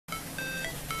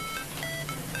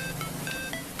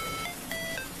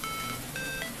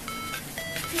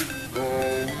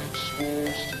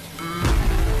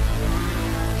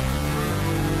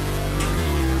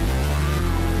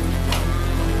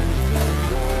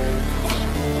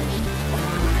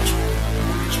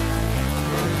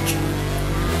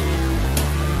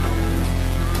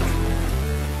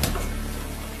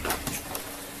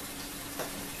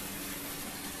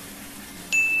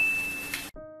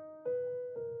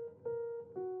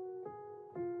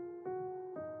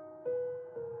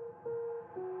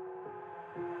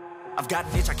I've got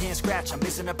an itch I can't scratch, I'm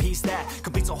missing a piece that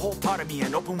completes a whole part of me,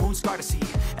 an open wound scar to see.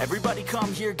 Everybody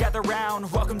come here, gather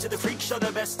round, welcome to the freak show,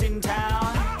 the best in town.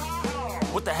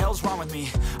 What the hell's wrong with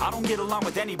me? I don't get along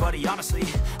with anybody, honestly.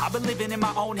 I've been living in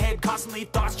my own head constantly,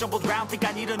 thoughts jumbled around, think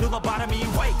I need a new lobotomy.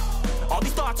 Wait, all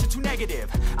these thoughts are too negative.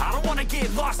 I don't wanna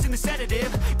get lost in the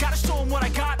sedative. Gotta show them what I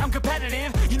got, I'm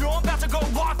competitive. You know I'm about to go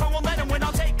off, I won't let them win.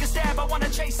 I'll take a stab, I wanna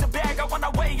chase a bag. I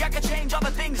wanna weigh, I can change all the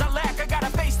things I lack. I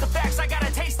gotta face the facts, I got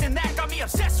a taste in that. Got me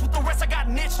obsessed with the rest, I got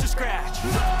an itch to scratch.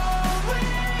 I'll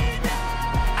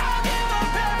give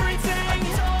up everything.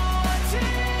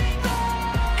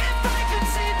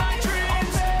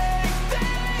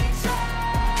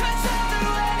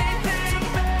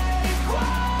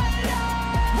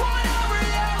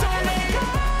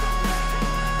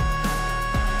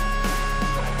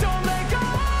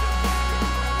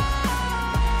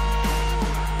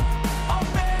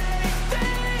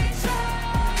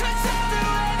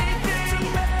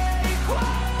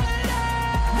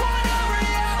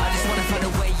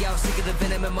 The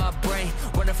venom in my brain,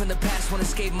 running from the past, wanna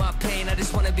escape my pain. I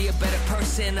just wanna be a better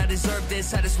person, I deserve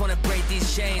this, I just wanna break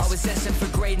these chains. Always asking for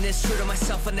greatness, true to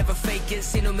myself, I never fake it.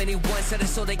 Seen too many once that I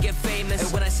so they get famous.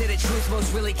 And when I say the truth,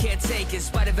 most really can't take it. In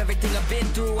spite of everything I've been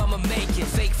through, I'ma make it.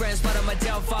 Fake friends, but on my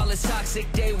downfall is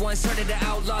toxic. Day one, started to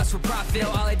outlaws for profit.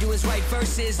 All I do is write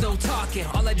verses, no talking.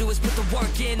 All I do is put the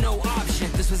work in, no option.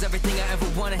 This was everything I ever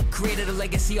wanted, created a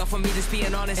legacy off of me, just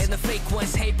being honest. And the fake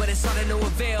ones hate, but it's all to no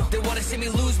avail. They wanna see me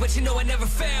lose, but you know I never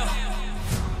fail.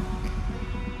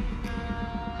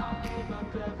 I'll give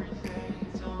up everything,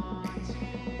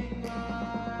 daunting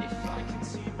if I can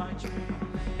see my dream.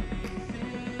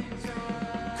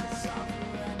 Cause I'll do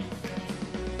anything.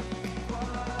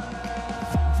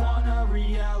 Want a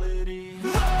reality.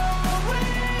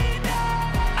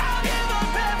 I'll give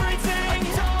up everything,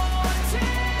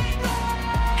 daunting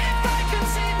if I can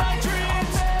see my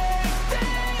dreams.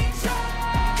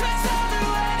 Cause I'll do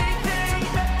anything.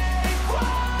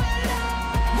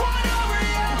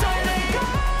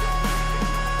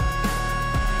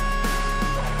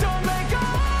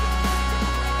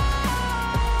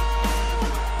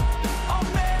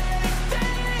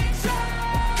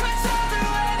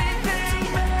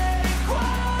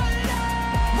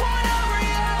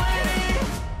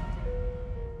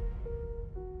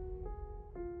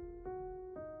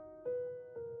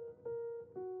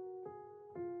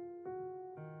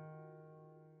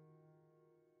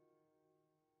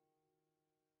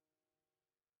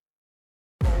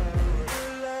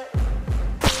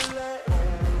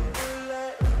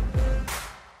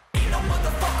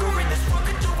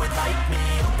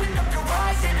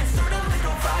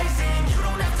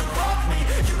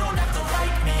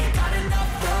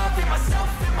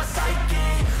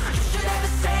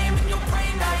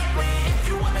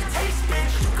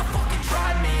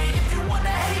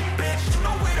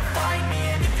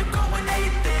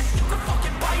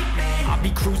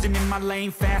 Cruising in my lane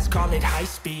fast, call it high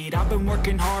speed. I've been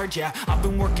working hard, yeah, I've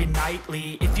been working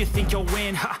nightly. If you think you'll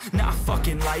win, ha, not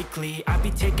fucking likely. I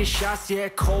be taking shots, yeah,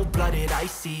 cold-blooded,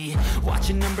 icy.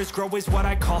 Watching numbers grow is what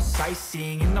I call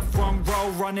sightseeing. In the front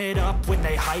row, run it up when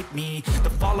they hype me.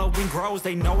 The following grows,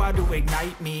 they know how to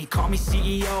ignite me. Call me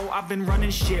CEO, I've been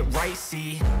running shit right,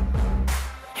 see.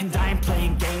 And I ain't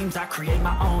playing games, I create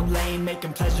my own lane,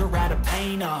 making pleasure out of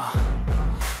pain,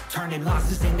 turning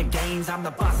losses into gains. I'm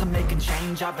the boss, I'm making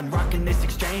change. I've been rocking this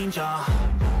exchange,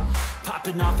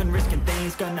 popping off and risking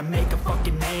things. Gonna make a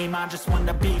fucking name, I just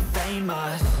wanna be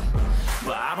famous.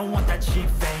 But I don't want that cheap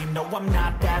fame, no I'm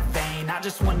not that vain. I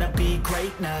just wanna be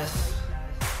greatness.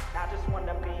 I just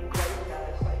wanna be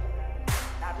greatness.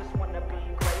 I just wanna be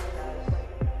greatness.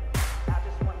 I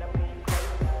just wanna be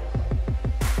greatness.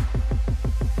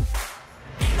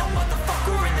 Ain't no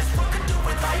motherfucker in this world could do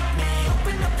it like me.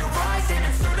 Open up your eyes and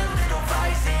insert a little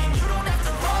rising. You don't have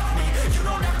to love me, you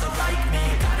don't have to like me.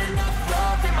 Got enough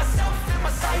love in myself, in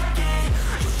my psyche.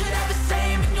 You should have the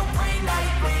same in your brain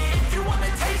nightly. If you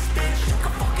wanna taste, bitch, you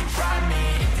can fucking try me.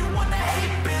 If you wanna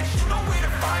hate, bitch, you know where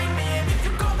to find me. And if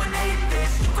you go and hate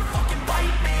this, you can fucking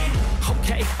bite me.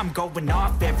 Okay, I'm going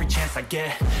off every chance I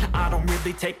get. I don't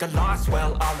really take a loss,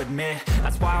 well, I'll admit.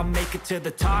 That's why I'll make it to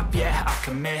the top, yeah, I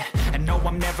commit. And no,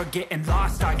 I'm never getting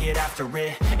lost, I get after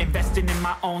it. Investing in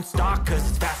my own stock, cause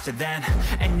it's faster than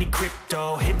any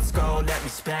crypto hits go, let me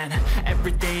spend.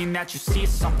 Everything that you see is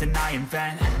something I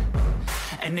invent.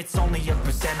 and it's only a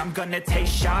percent. I'm gonna take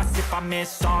shots, if I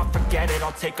miss all, forget it.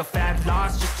 I'll take a fat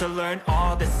loss just to learn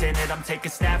all that's in it. I'm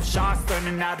taking snapshots,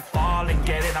 learning how to fall and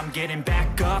get it. I'm getting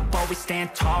back up, always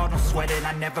stand tall, don't sweat it.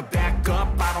 I never back up,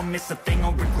 I don't miss a thing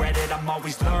or regret it. I'm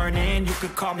always learning, you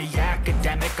could call me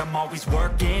academic. I'm always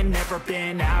working, never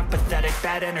been apathetic.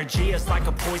 Bad energy is like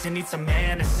a poison, needs some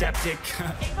antiseptic.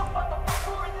 Ain't no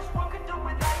motherfucker in this world can do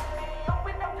it like me.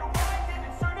 Open up your mind and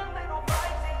insert a little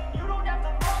rising. You don't have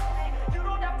to love me, you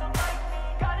don't have to like me.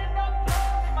 Got enough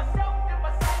love in myself and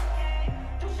my psyche.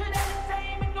 You should have the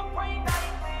same in your brain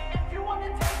nightly. If you want to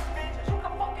taste, bitch, you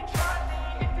can fucking try me.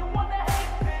 If you want to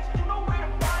hate, bitch, you know where to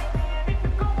find me. And if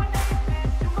you're going hate,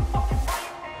 bitch, you can fucking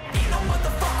fight me. Ain't no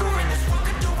motherfucker in this world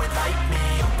can do it like me.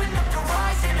 Open up your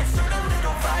eyes and insert a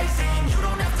little rising. You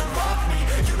don't have to love me,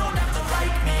 you don't have to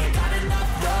like me. Got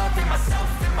enough love in myself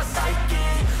and my psyche.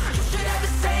 You should have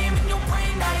the same in your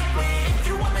brain nightly. If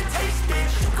you wanna taste,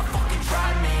 bitch, you can fucking try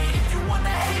me. If you wanna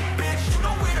hate, bitch, you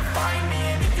know where to find me.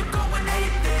 And if you're going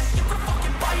hate this, you can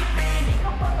fucking bite me. Ain't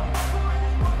no motherfucker in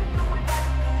this world can do it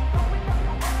like me. Open up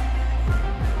your eyes and insert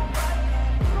a little rising.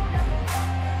 You don't have to love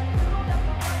me, you don't have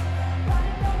to like me. Got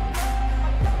enough love in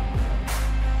myself.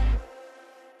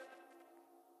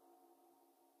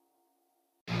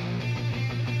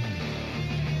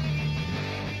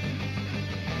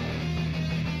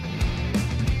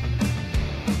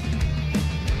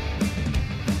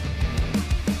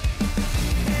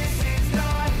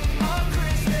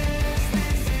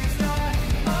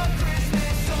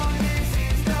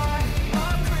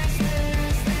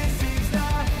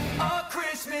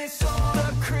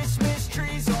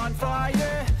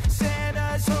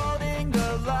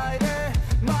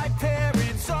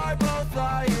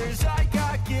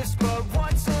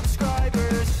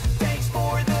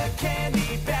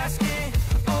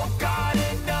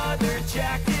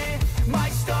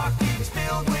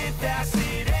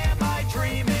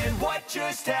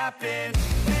 Just happened.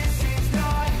 This is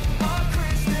not a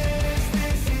Christmas.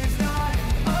 This is not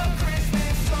a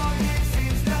Christmas song. This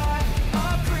is not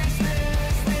a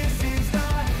Christmas. This is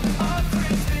not a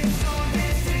Christmas song.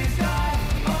 This is not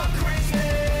a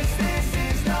Christmas. This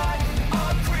is not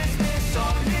a Christmas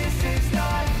song. This is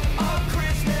not a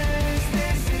Christmas.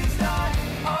 This is not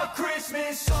a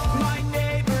Christmas song. My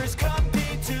neighbors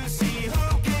compete to see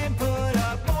who can put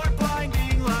up more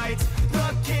blinding lights.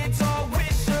 The kids all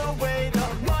wish away the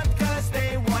month 'cause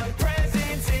they want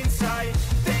presents in sight.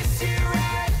 This year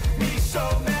had me so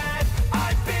mad,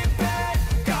 I've been bad,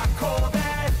 got coal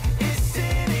that is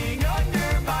sitting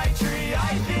under my tree.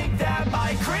 I think that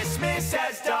my Christmas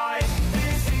has died.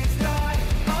 This is not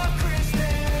a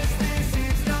Christmas. This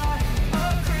is not a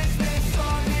Christmas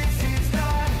song. This is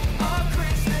not a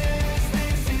Christmas.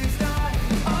 This is not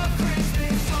a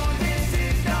Christmas song. This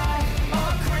is not a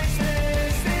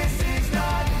Christmas. This is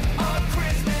not a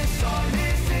Christmas song.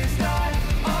 This is not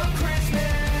a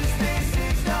Christmas. This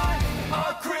is not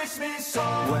a Christmas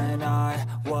song. When I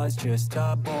was just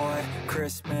a boy,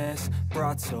 Christmas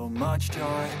brought so much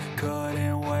joy.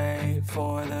 Couldn't wait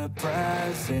for the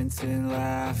presents and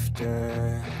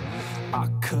laughter. I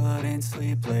couldn't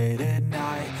sleep late at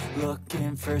night,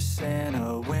 looking for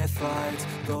Santa with lights.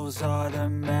 Those are the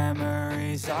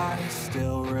memories I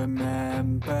still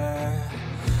remember.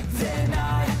 Then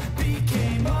I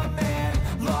became a man,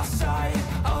 lost sight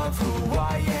of who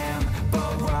I am.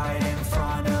 But right in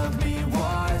front of me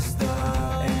was the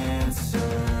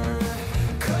answer.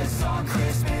 'Cause on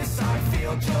Christmas I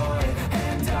feel joy,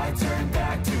 and I turn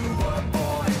back to a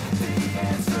boy. The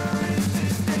answer is to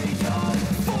stay young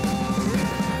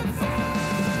forever.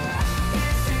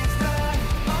 This is not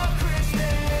a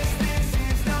Christmas. This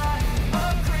is not a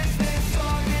Christmas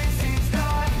song. This is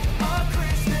not a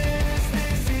Christmas.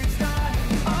 This is not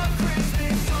a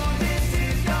Christmas song. This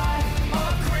is not a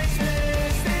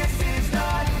Christmas. This is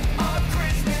not a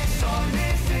Christmas song.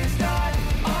 This is not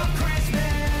a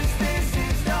Christmas. This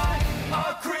is not a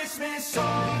Christmas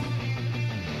song.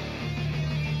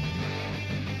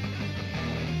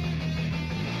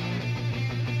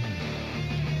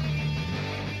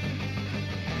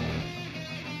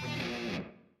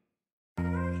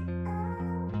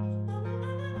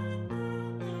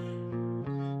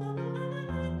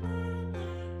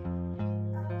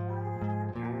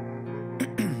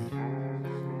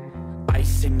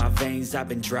 Ice in my veins, I've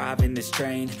been driving this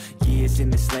train. Years in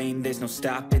this lane, there's no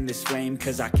stopping this flame.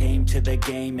 'Cause I came to the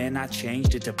game and I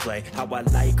changed it to play how I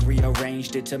like,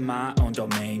 rearranged it to my own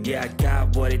domain. Yeah, I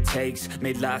got what it takes,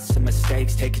 made lots of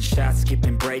mistakes, taking shots,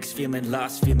 skipping breaks, feeling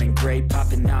lost, feeling great,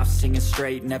 popping off, singing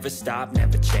straight, never stopped,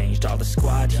 never changed. All the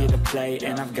squad here to play,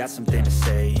 and I've got something to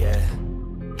say, yeah.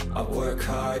 I work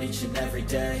hard each and every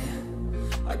day,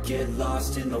 I I get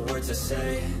lost in the words I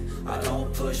say. I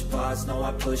don't push pause, no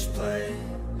I push play.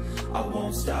 I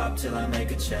won't stop till I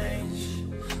make a change.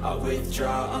 I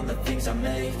withdraw on the things I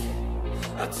make.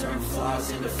 I turn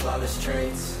flaws into flawless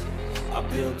traits. I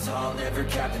build tall, never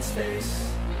capped in space.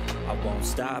 I won't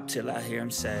stop till I hear him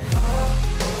say, oh,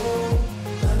 oh,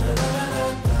 la, la, la, la,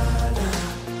 la, la.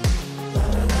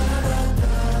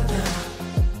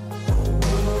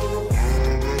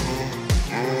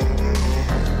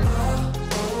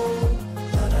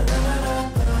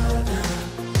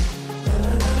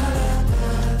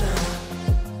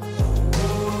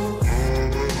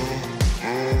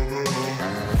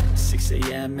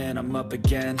 And I'm up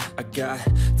again. I got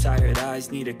tired eyes,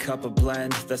 need a cup of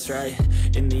blend. That's right,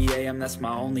 in the AM, that's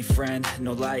my only friend.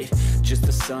 No light, just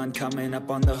the sun coming up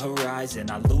on the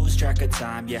horizon. I lose track of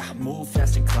time, yeah, I move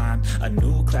fast and climb a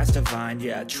new class divine,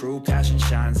 yeah, true passion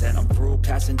shines. And I'm through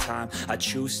passing time, I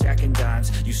choose stacking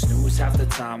dimes. You snooze half the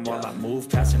time while I move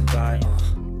passing by.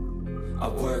 I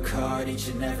work hard each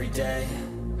and every day.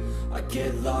 I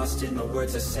get lost in the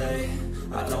words I say.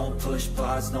 I don't push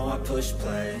pause, no I push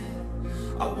play.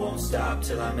 I won't stop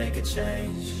till I make a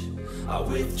change. I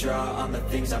withdraw on the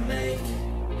things I make.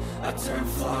 I turn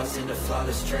flaws into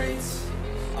flawless traits.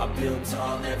 I build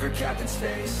tall, never capped in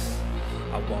space.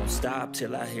 I won't stop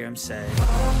till I hear him say, oh,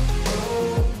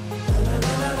 oh, la,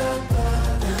 la, la,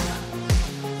 la, la.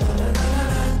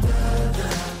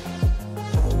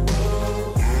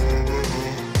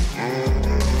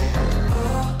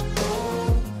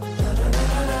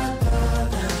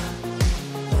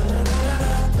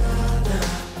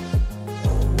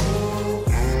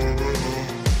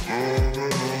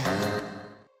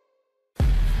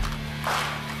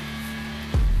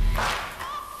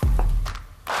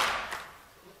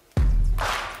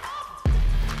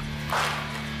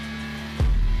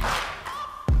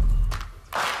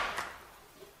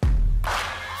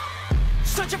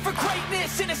 Searching for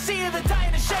greatness in a sea of the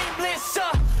dying and shameless,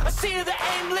 a sea of the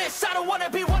aimless. I don't wanna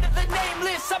be one of the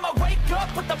nameless. I'ma wake up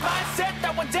with the mindset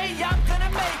that one day I'm gonna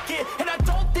make it. And I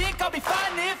don't think I'll be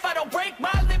fine if I don't break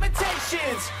my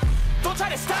limitations. Don't try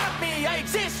to stop me, I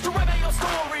exist to write my own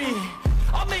story.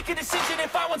 I'll make a decision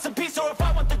if I want some peace or if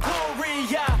I want the glory.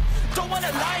 Don't want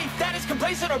a life that is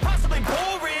complacent or possibly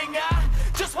boring.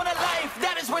 Just want a life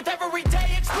that is worth every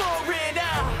day exploring.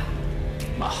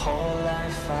 My whole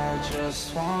life I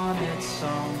just wanted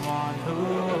someone who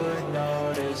would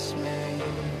notice me.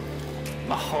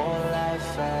 My whole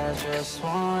life I just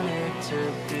wanted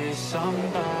to be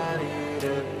somebody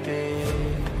to be.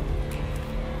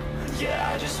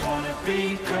 Yeah, I just wanna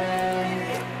be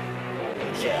great.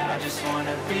 Yeah, I just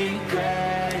wanna be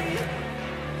great.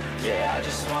 Yeah, I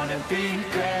just wanna be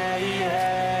great.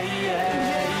 Yeah,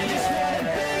 yeah, I just wanna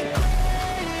be great.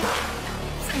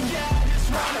 Yeah, I just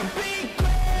wanna be great.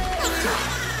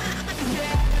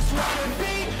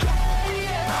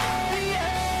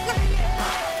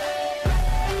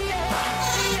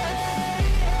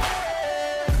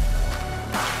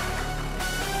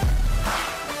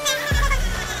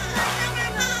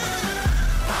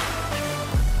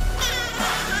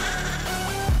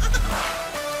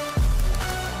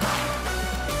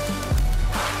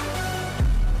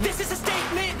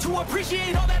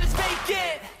 Appreciate all that is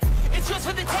vacant. It's yours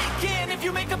for the taking. If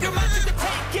you make up your mind to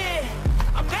take it.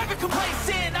 I'm never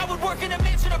complacent. I would work in a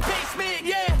mansion or basement.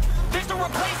 Yeah, there's no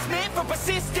replacement for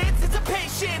persistence. It's a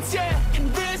patience. Yeah,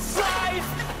 in this life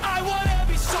I wanna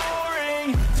be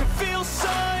soaring, to feel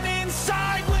sun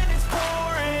inside when it's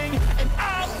pouring. And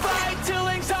I'll fight till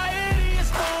anxiety is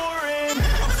foreign.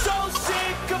 I'm so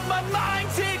sick of my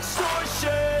mind's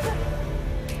extortion.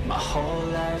 My whole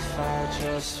life I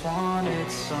just wanted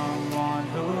someone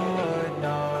who would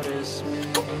notice me.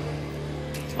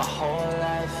 My whole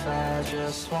life I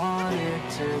just wanted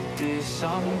to be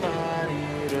somebody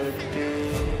to be.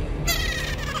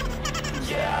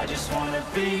 Yeah, I just wanna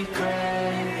be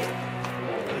great.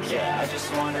 Yeah, I just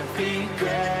wanna be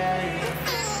great.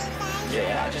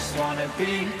 Yeah, I just wanna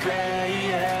be great.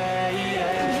 Yeah,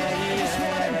 yeah.